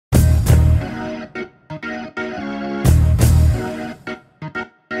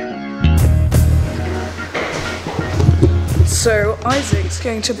So Isaac's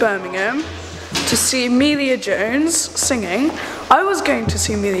going to Birmingham to see Amelia Jones singing. I was going to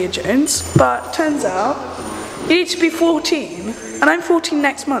see Amelia Jones, but turns out you need to be 14. And I'm 14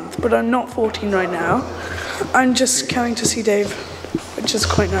 next month, but I'm not 14 right now. I'm just coming to see Dave, which is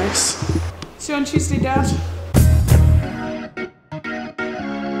quite nice. See you on Tuesday, Dad.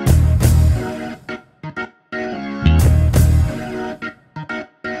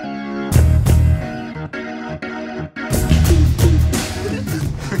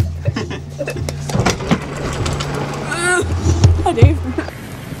 Hi, Dave.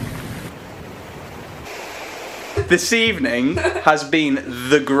 This evening has been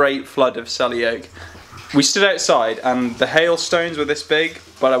the great flood of Selly Oak. We stood outside and the hailstones were this big,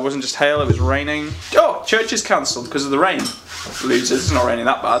 but it wasn't just hail, it was raining. Oh, church is cancelled because of the rain. Losers, it's not raining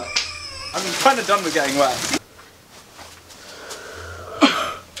that bad. I'm kind of done with getting wet.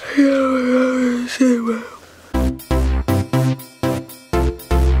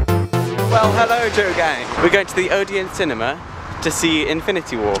 Well, hello Joe Gang. We're going to the Odeon Cinema to see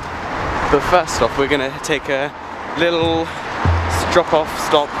Infinity War. But first off, we're going to take a little drop-off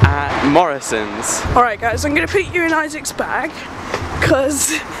stop at Morrison's. Alright guys, I'm going to put you in Isaac's bag,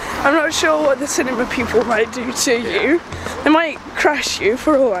 because I'm not sure what the cinema people might do to you. They might crash you,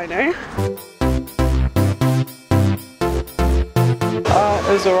 for all I know.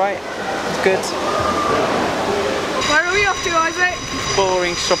 It was alright. It's good. Where are we off to, Isaac?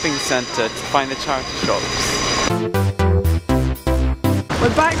 Boring shopping centre to find the charity shops.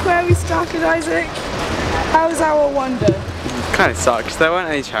 We're back where we started, Isaac. How's our wonder? Kind of sucks, there weren't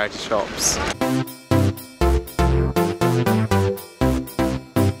any charity shops.